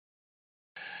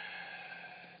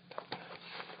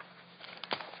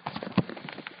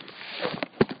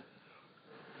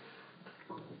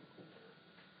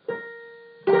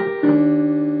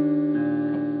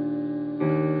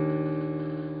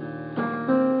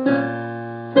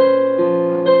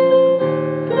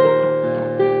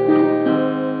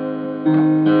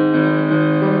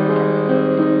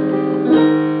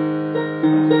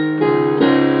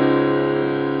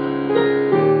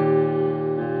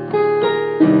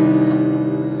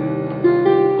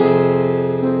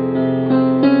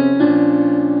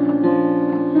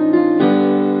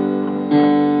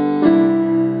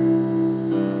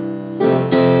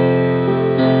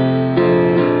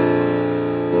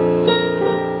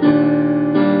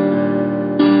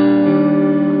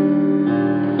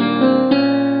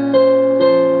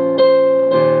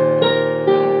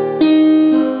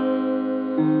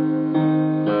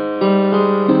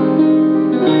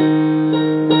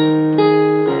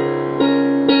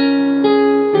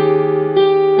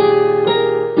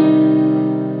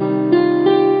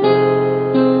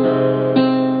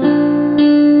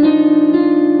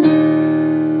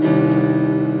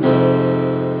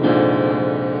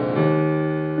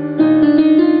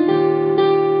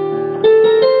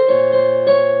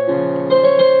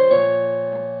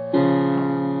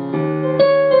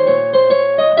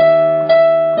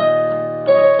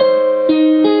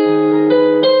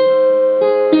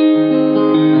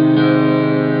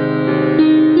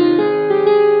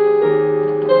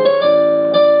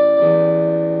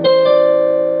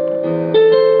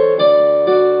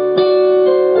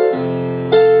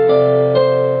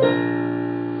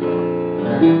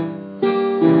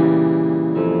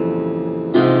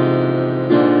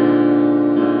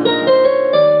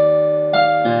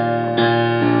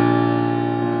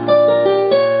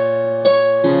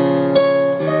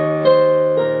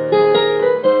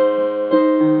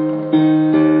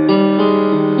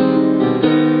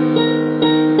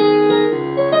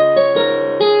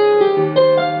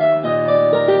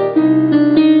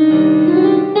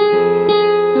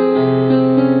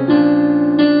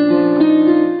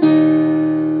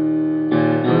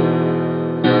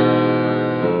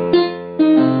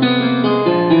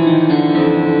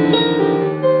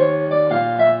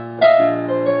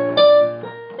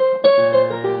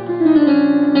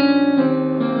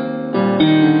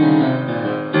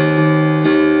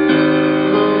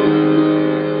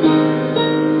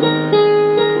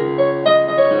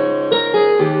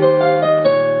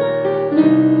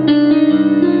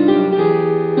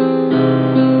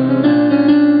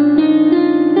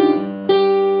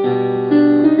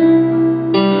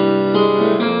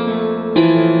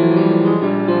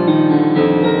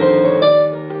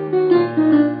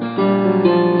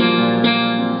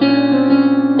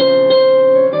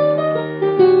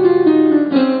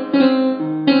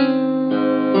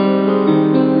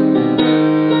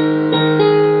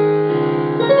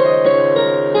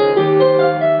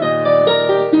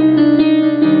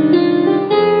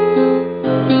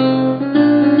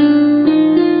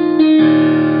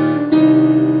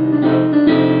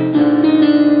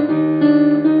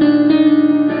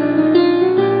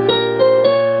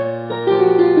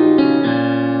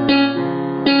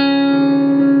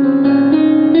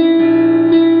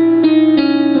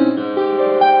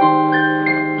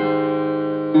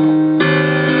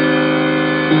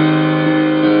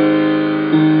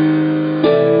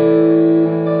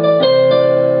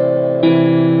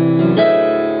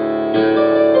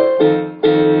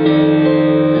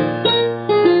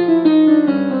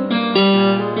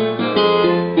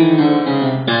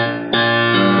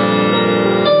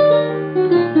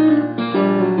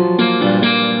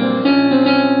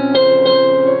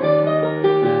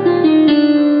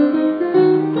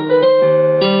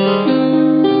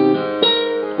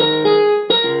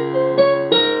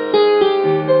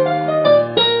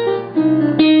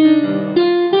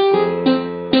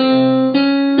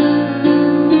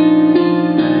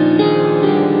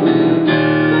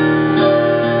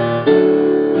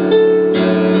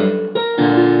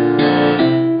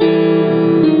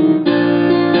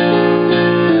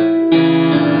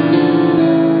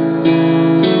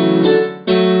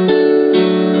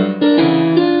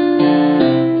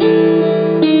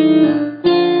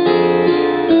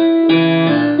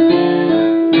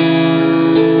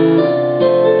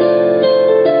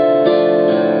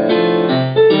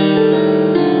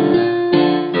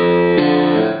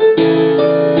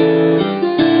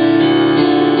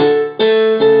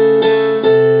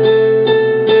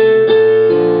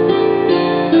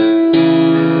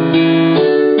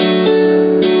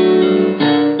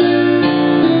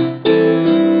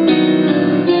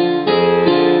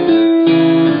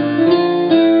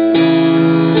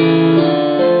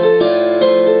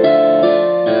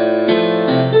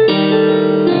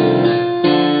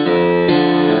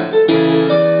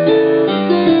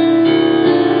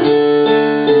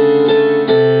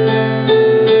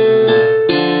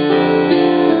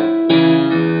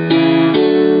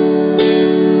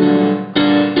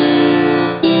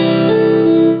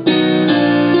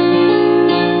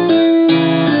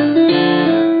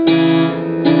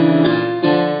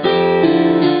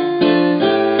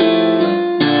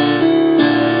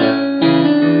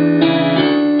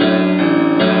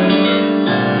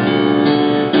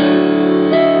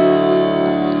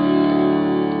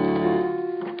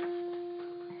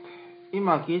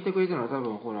聞いてくれてるのは多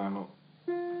分ほら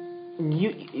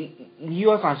ゆ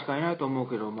わさんしかいないと思う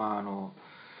けど、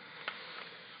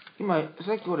今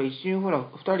さっきほら一瞬ほら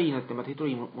2人になってまた1人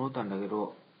に戻ったんだけ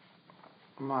ど、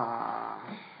さ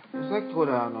っきほ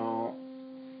らフ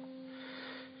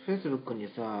ェイスブックに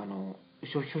さ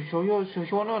書評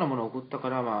のようなものを送ったか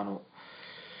ら、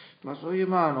そういう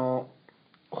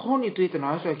本についての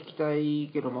話は聞きた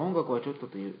いけど、音楽はちょっと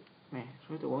というね、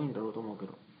そういう人が多いんだろうと思うけ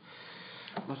ど、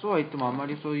そうは言ってもあんま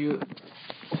りそういう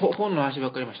本の話ば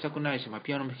っかりもしたくないし、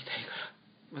ピアノも弾きたいか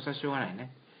ら、それはしょうがない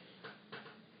ね。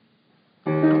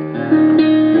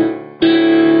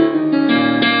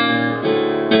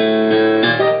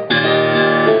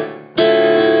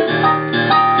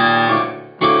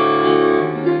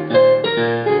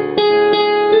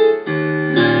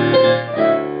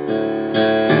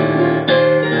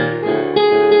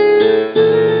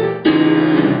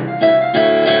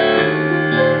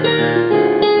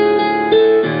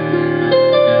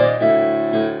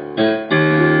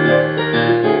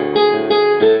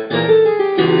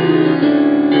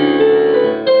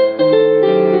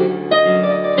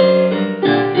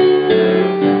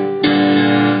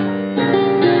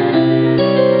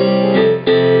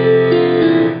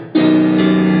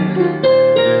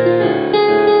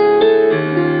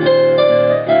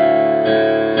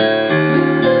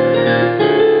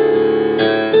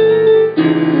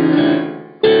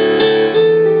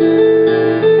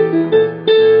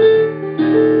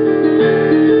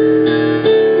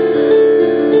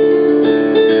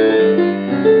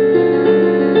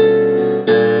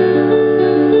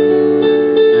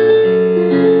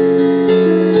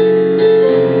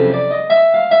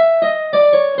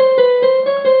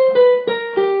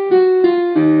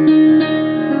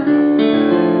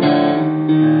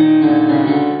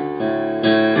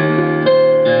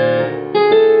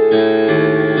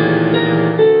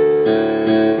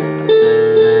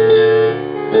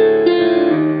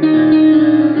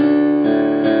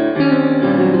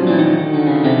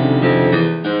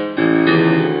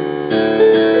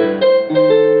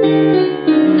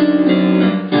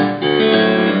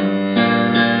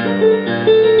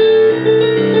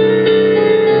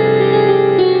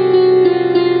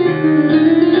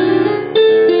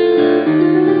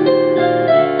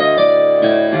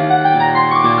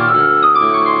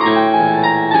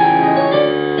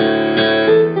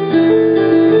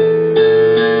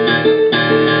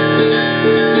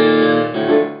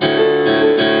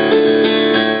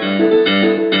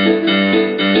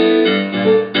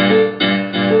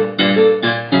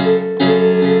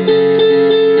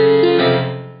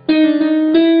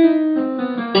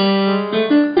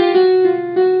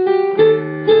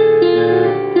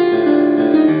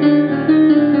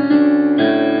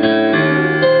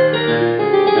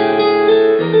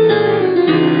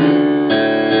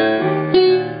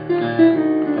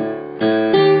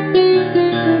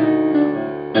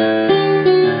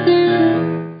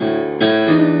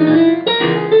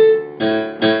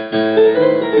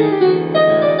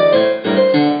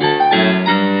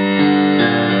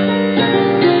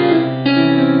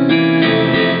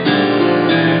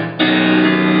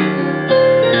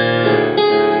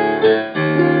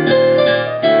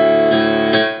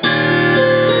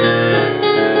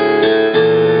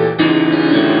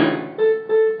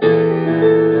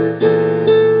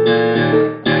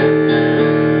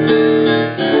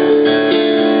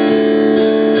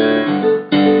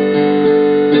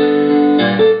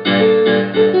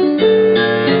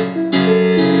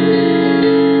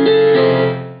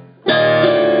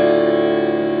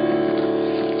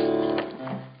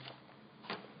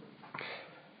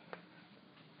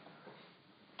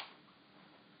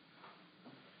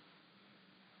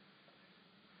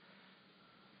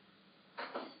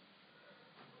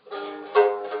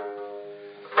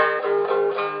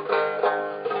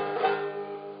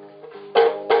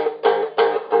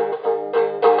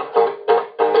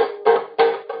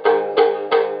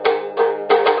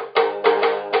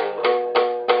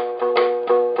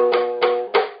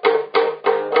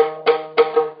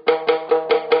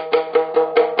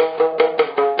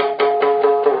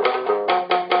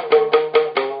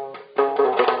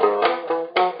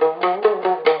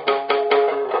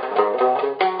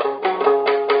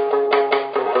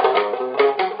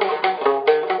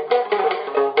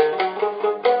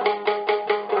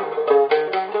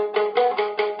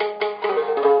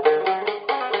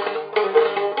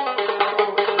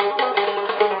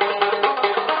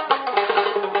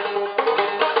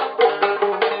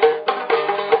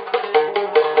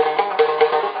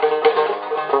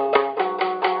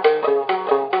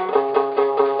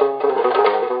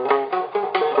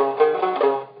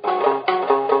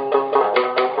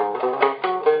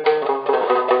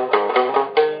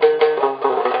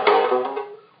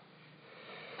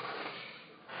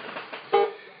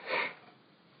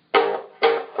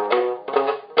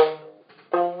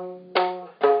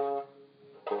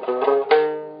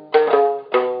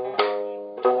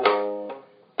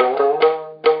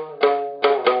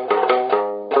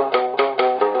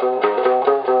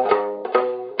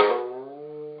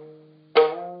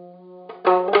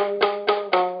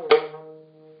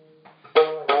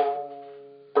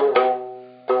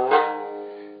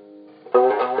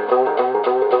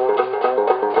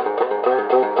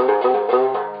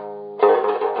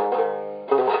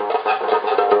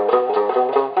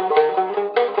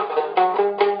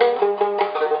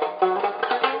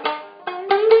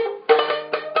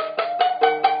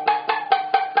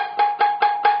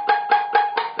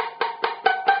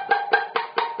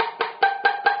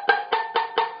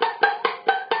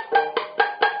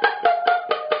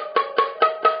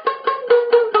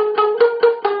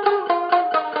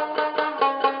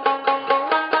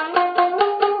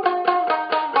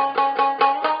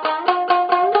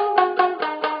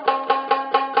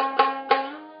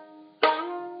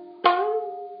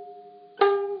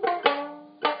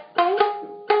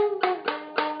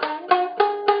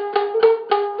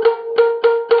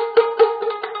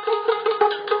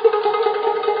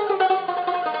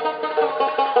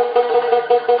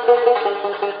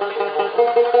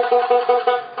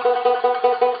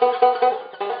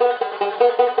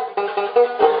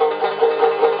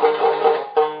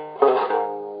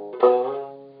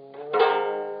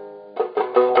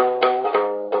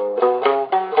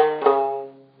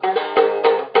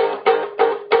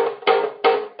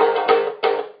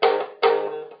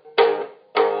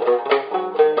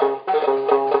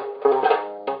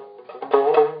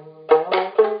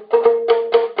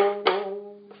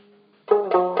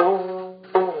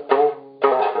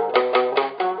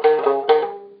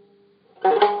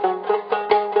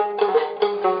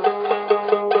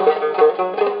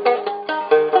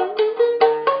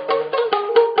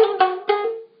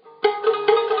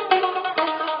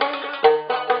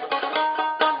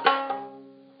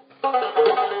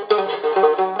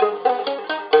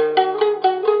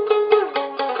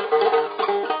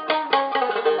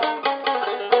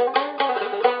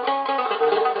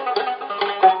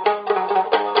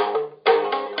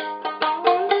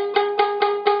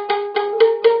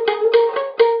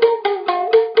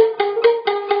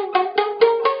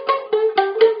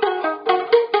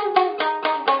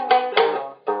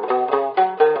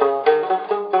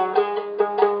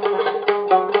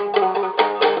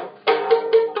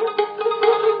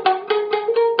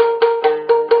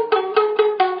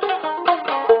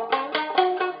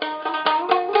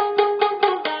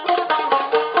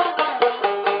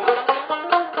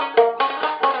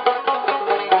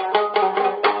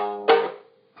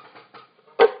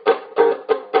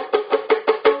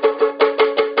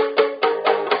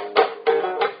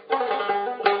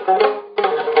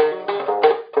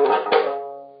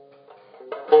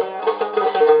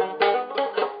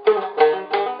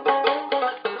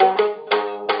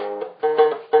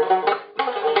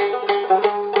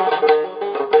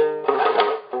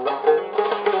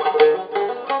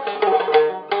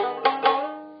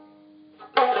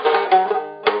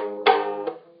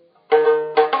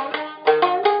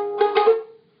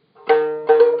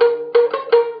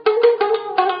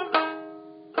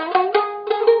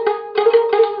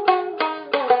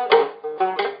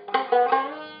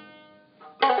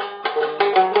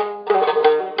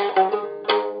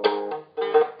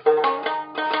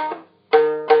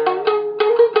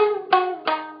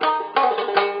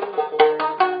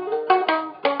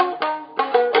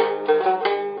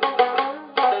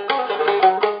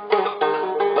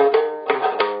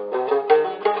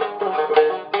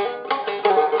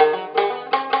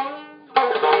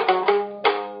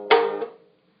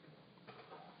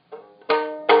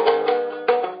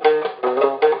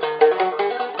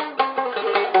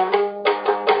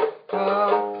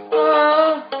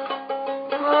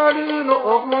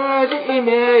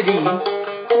めり、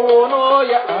この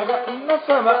や旦那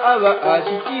様は七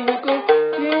福、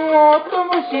金を灯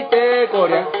してこ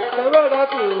りゃ触ら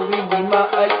ずに参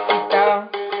った。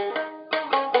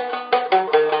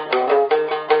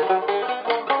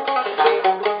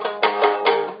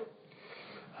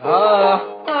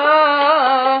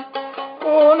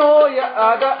このや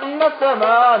旦那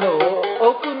様の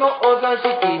奥のお座敷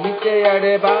見てや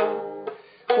れば、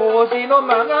腰の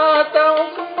曲がったお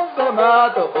姫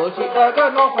様と白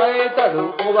髪の生えた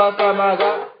るおば様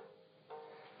が、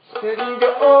千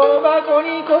両箱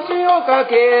に腰をか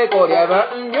け、こりゃ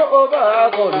万両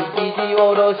箱に肘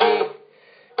下ろし、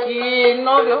金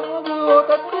の屏風を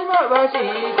立て回し、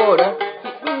こりゃ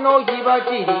金の火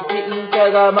鉢に金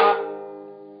茶釜、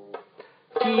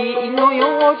金の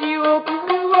用事を加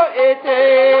え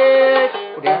て、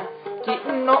こりゃ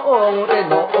金の表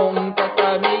の御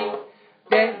畳、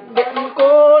でんでんこ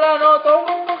らのとん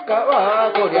か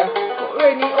は、こりゃこ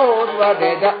れにお座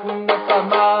れ旦那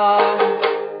様、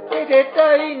めで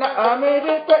たいなめ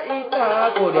でたい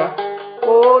な、こりゃ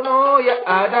このや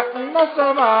旦那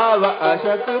様は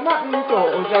百万長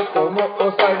者と申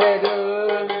される。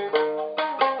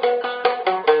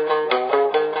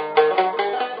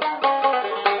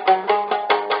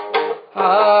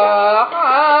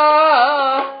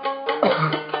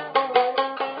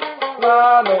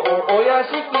お屋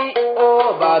敷を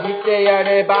見てや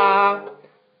れば、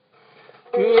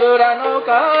蔵の数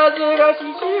が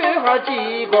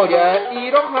48、こりゃ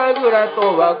いろは蔵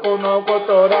とはこのこ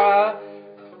とら。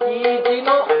次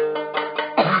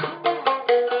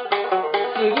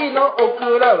のお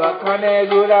蔵は金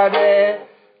蔵で、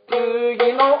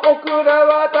次のお蔵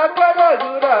は宝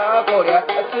蔵、こりゃ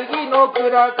次の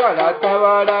蔵から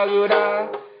俵蔵、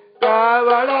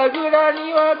俵蔵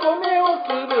には米を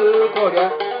粒、こりゃ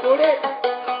これ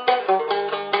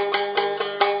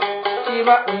1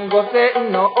万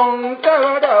5,000の御俵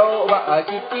をは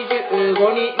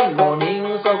75人の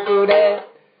人足で、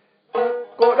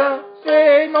こら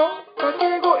せの掛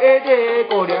け声で、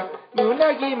こりゃ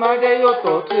胸木までよ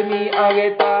と積み上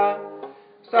げた。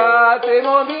さて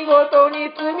も見事に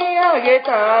積み上げ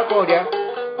た、こりゃ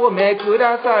おめく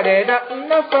らされ旦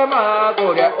那様、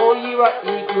こりゃお祝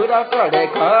いくだされ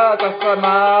かか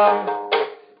様、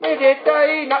めでた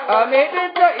いなめで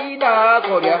たいな、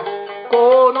こりゃ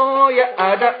このや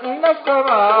旦那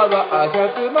様は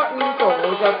百万長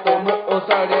者と申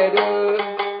される。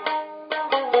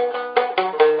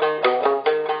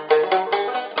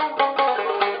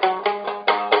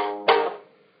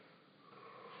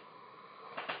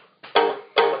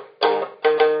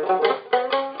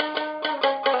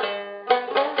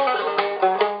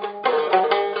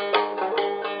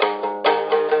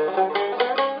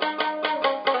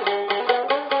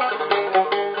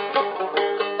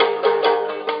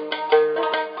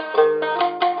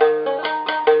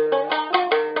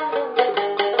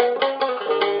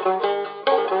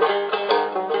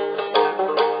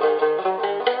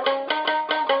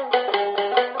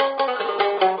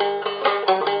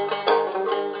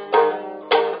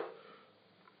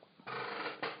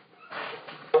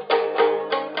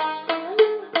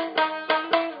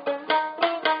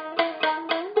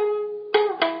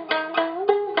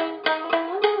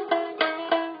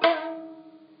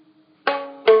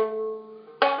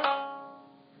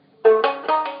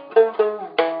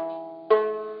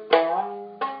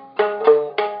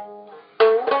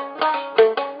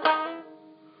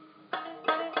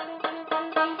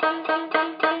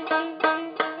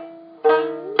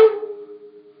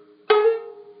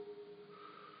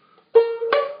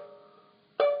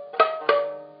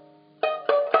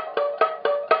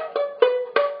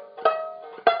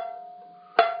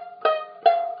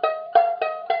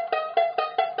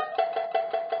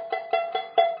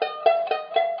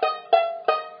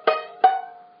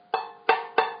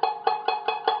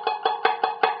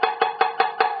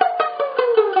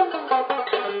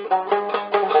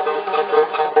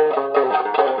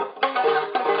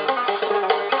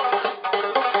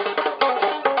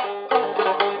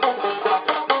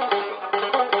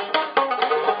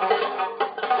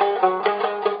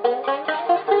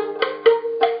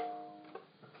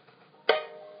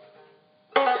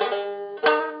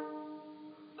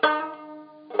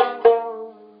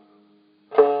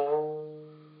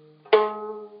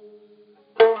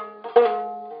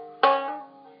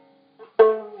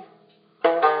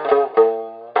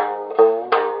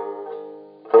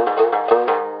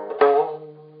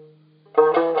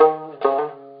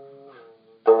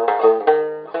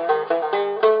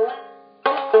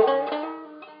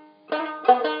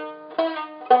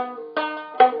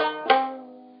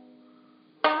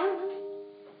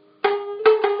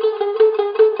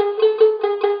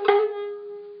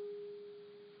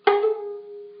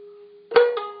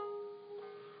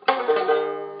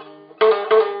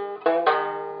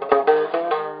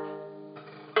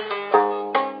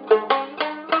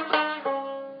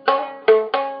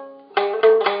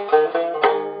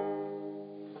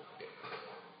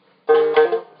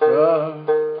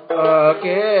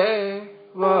け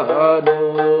は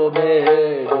のめ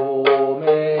のめ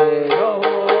の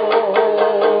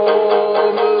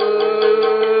む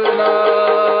な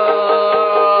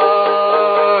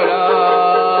ら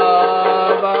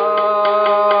ば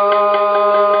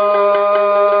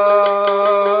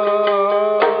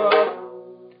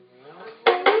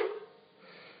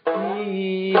い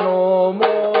のも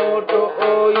と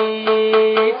一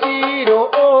の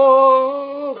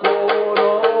この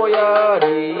やり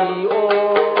を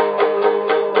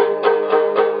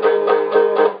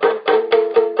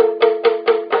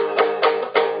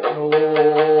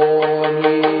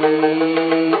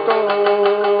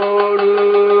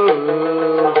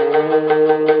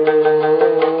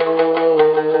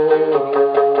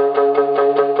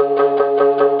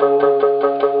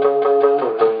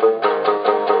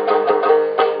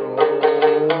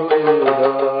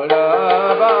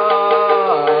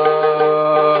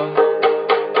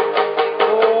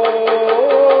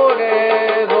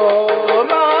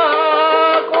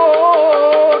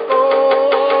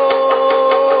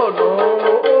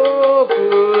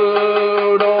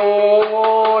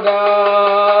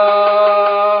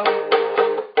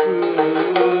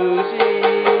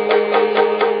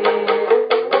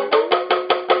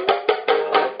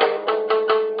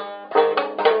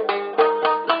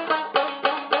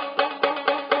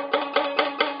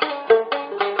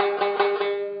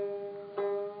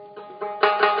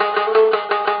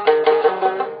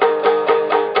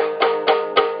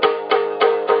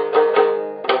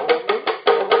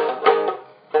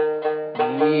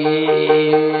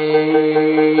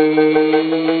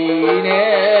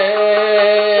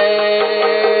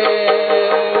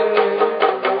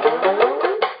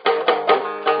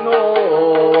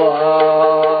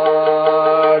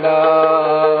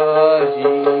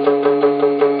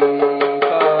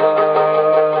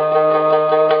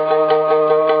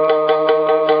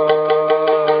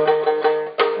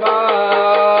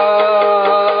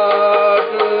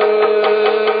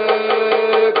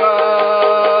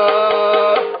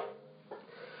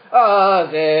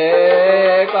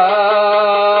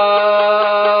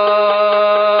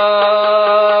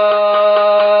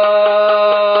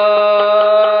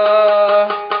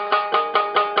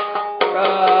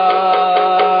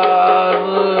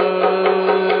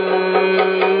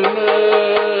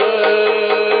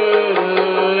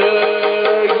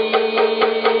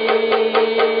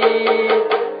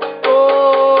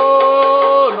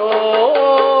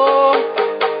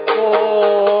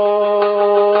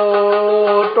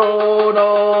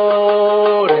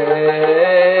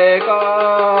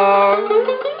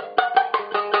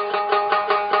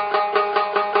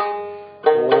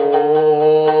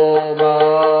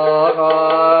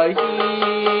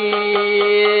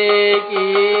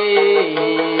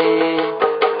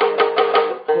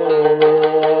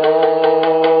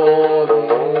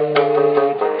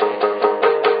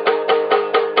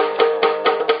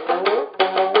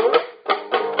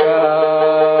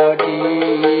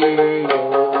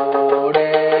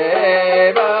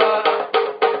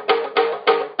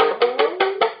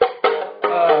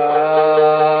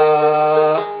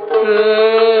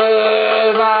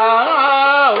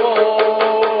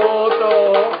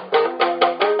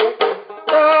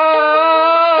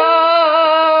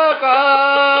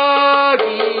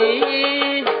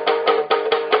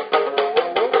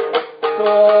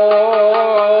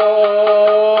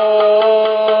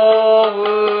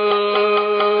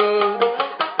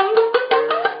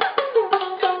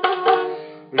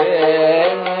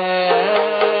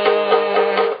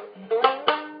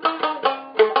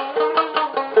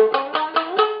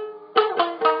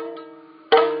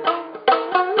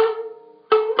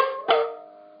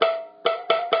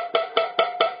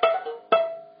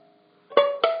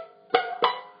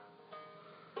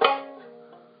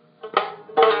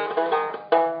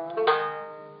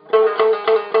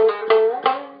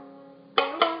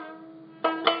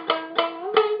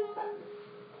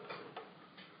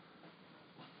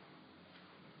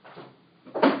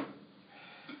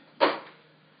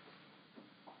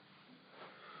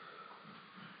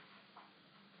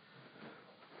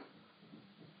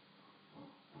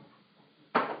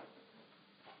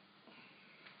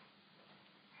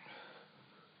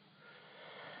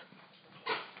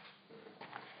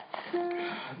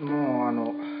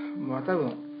多分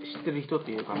知ってる人っ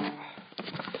ていうか、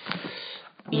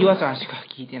岩さんしか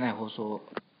聞いてない放送、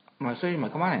それに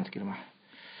も構わないんですけど、ね、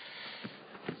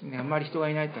あんまり人が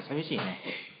いないって寂しいね。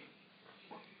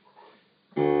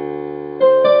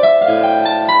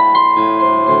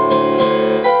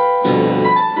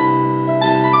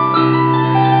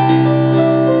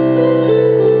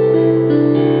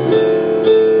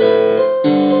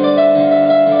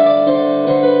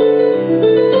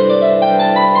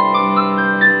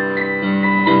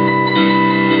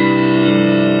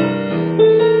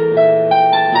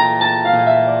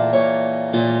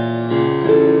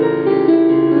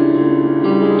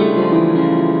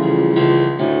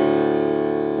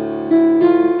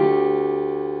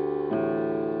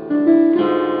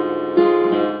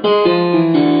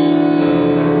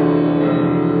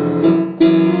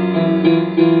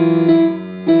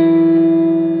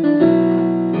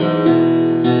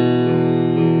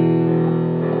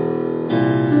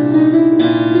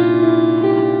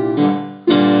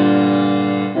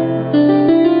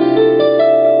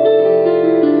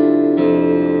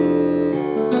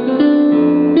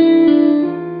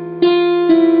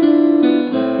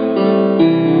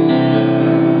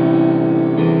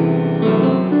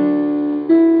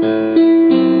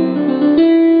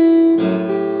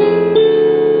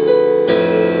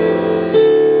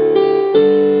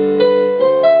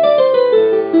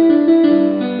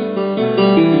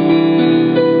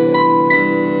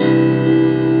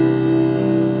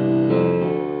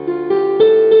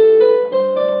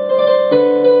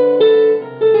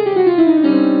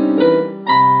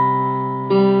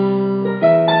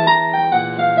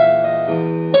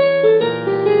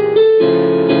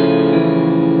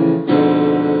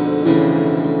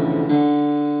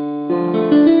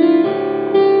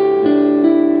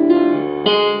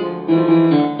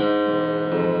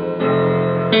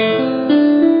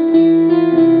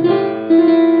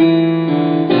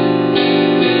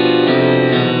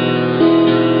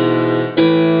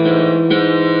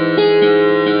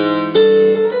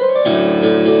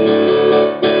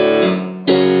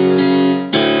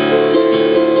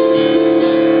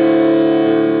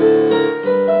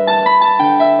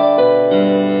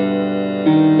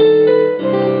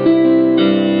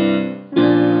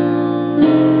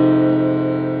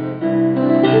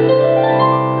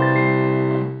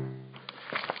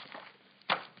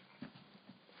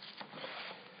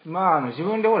まあ、自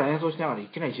分でほら演奏しながらい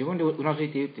きなり自分でうなずい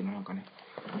て言うっていうのはなんかね、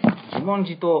自問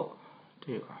自答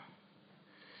というか、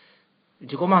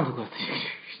自己満足だっていう、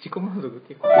自己満足っ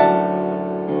ていうか。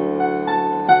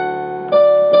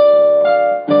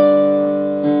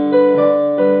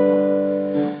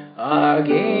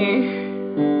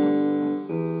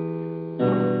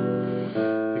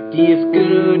This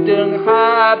couldn't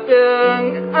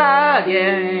happen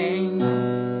again.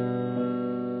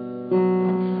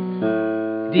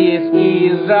 This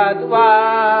is that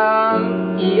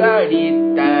one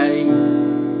yearly time.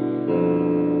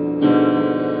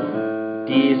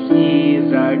 This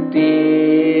is a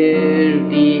day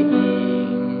living.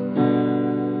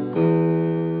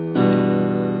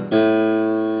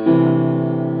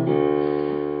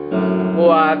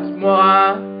 What's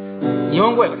more, 日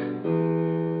本語やから。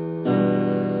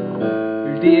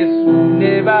This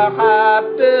never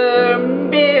happened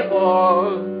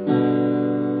before.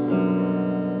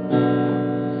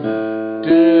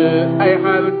 Do I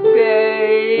have to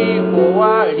pay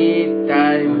for it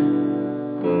time?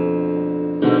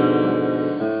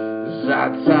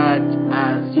 That such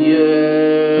as you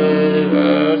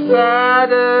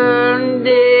suddenly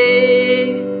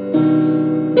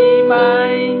be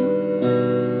mine.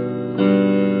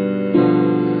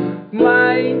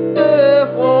 Mine to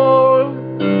fall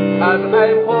as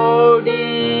I'm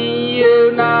holding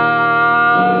you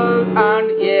now, and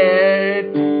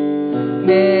yet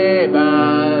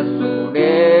never so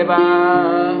never.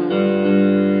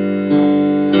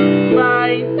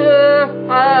 Mine to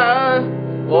her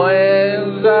when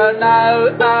the now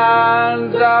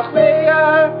and the fear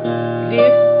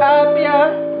disappear.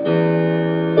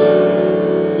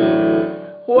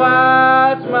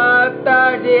 What's matter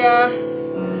dear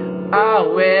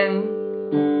when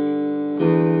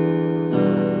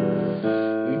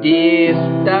this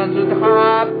doesn't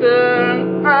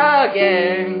happen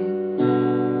again?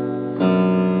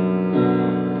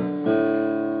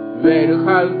 We'll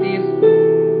have this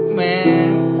man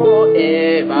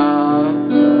forever,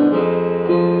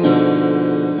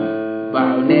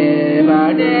 but never,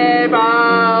 never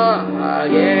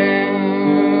again.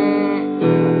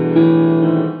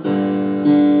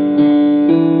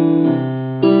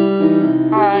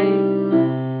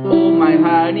 Oh my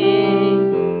honey,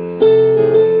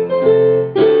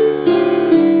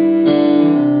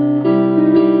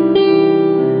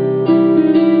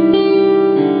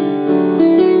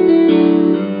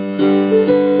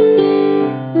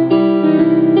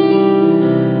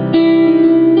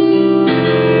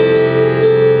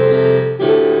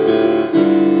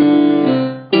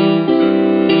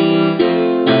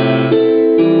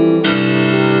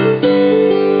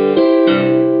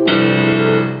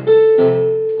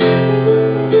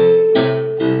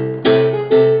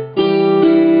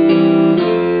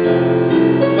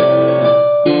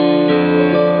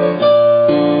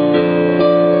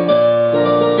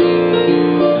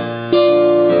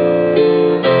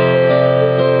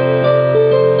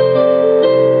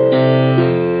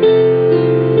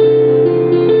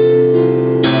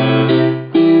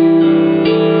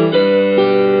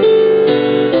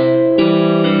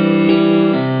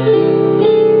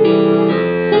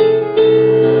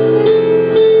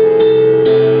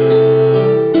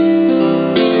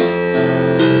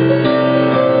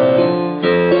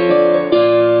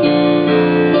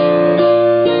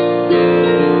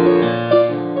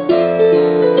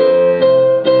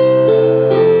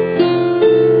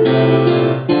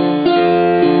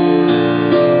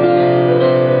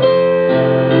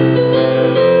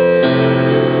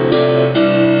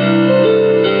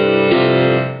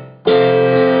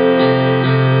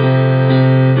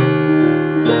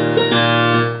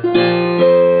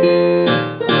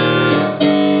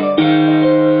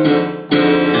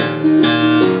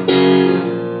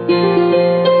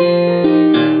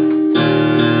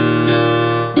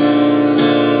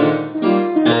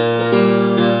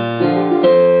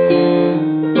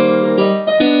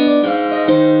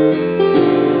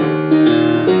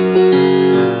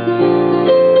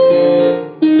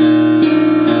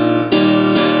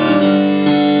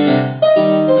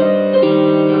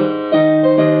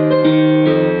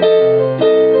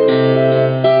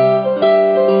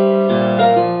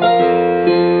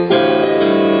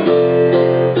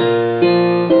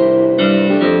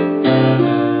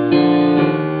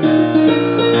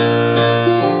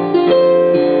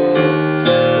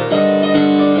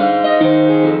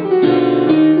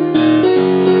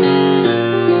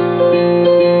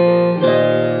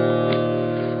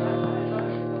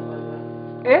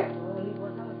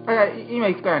今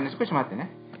行くからね、少し待って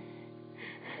ね。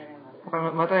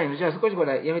またね、じゃあ少しこ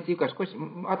れやめていいから、少し、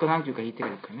あと何球か弾いてく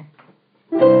れるからね。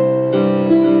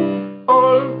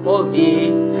all of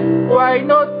me? Why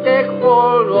not take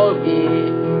all of me?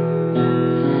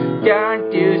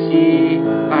 Can't you see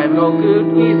I'm no good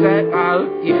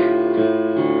without you?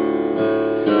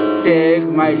 Take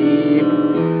my leave,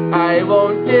 I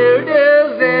want to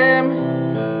do them.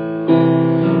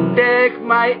 Take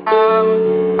my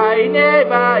arm, I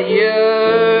never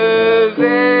use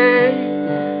it.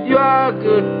 Your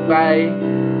goodbye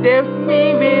left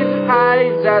me with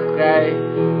eyes that cry.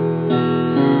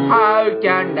 How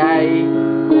can I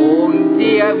go on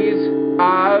there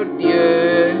without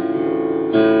you?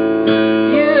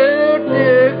 You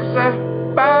took the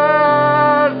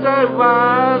path that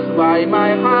was by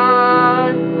my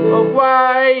heart. Oh,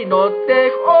 why not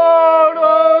take all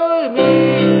of me?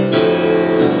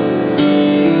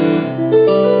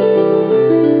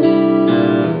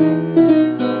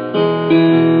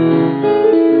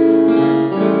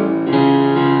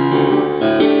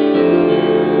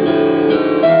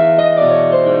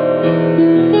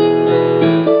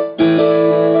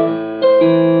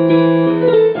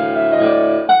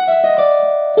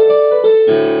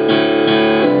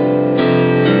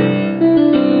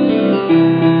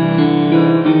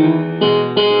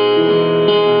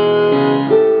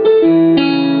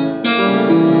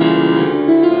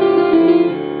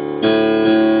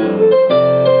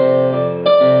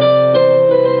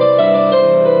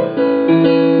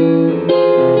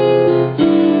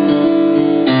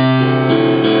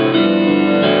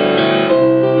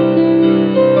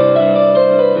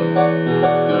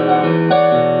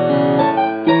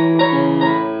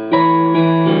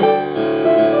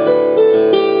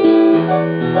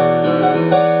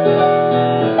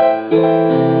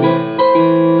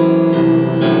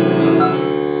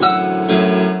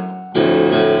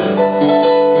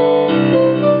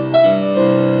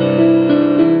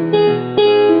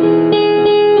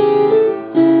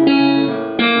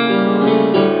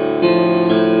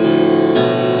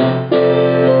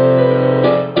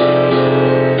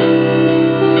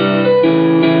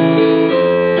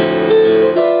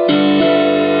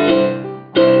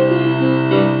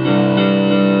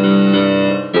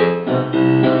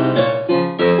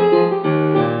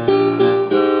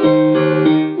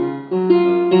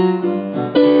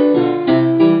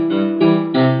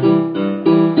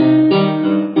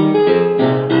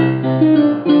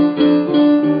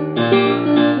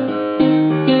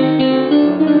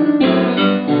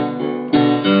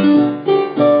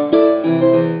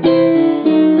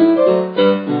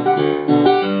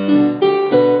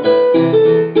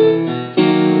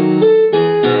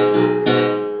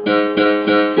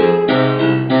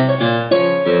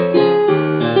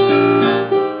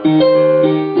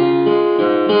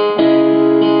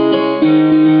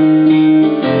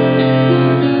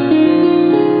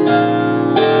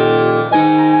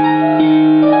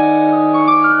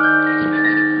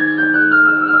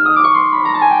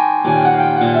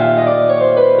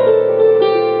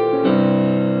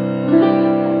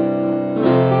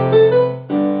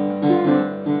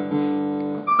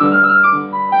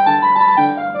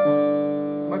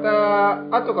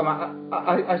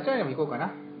明日にでも行こうか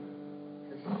な。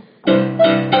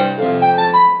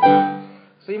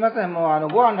すいません、もう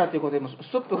ご飯だっていうことでも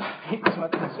ストップが入ってしまっ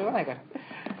てしょうがないから。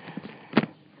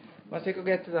まあせっかく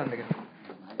やってたんだけど。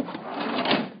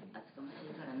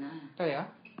誰が？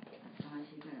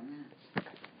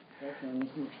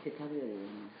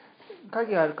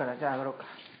鍵があるからじゃあ上がろうか。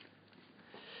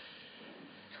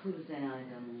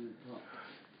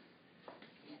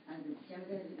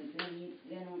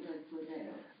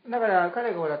だから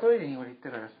彼がほらトイレに行った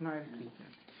からその間に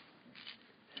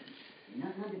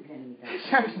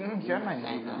知らない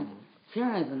ね。知ら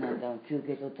ないとなんだ休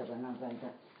憩取ったかなんかいた。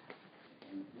知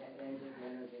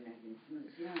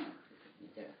らなくて言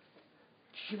ったら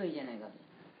聞けばいいじゃないか。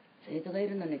生徒がい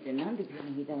るのにってなんでピアノ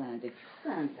弾いたかなんて聞く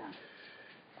かあんた。う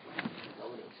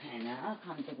るさいな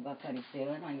監督ばっかりして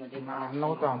よ何もできない。まああんな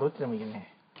ことはどっちでもいい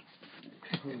ね。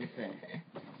うるさい。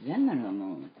嫌なのは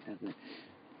もう全く。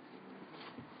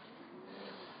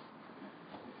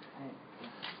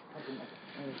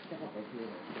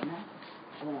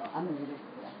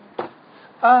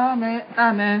雨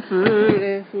雨降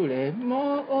れ降れ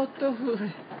もっと降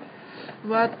れ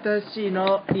私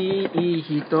のいい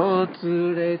人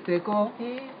連れてこい。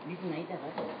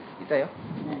いたよ。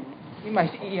今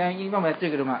もやって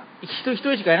るけど、まあ一人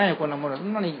しかいないよこんなもの。そ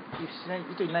んなにしない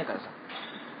人いないからさ。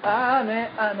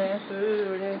雨雨降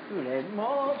れ降れ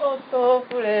もっと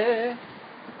降れ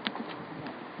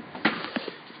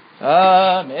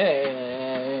雨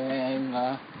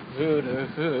が降る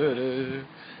降る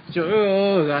城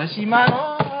ヶ島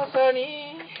の朝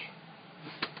に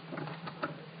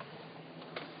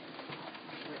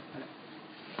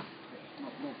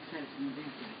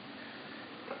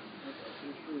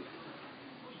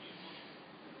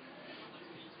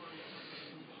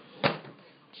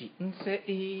人生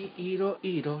いろ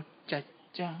いろちゃっ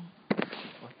ちゃ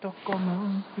男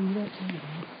もいろい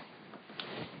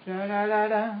ろラララ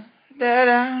ララララ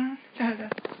ラ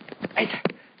あいた。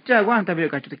じゃあご飯食べる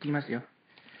からちょっと切りますよ。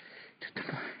ちょっ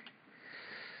ともう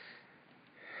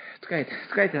疲れて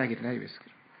ただけで大丈夫です。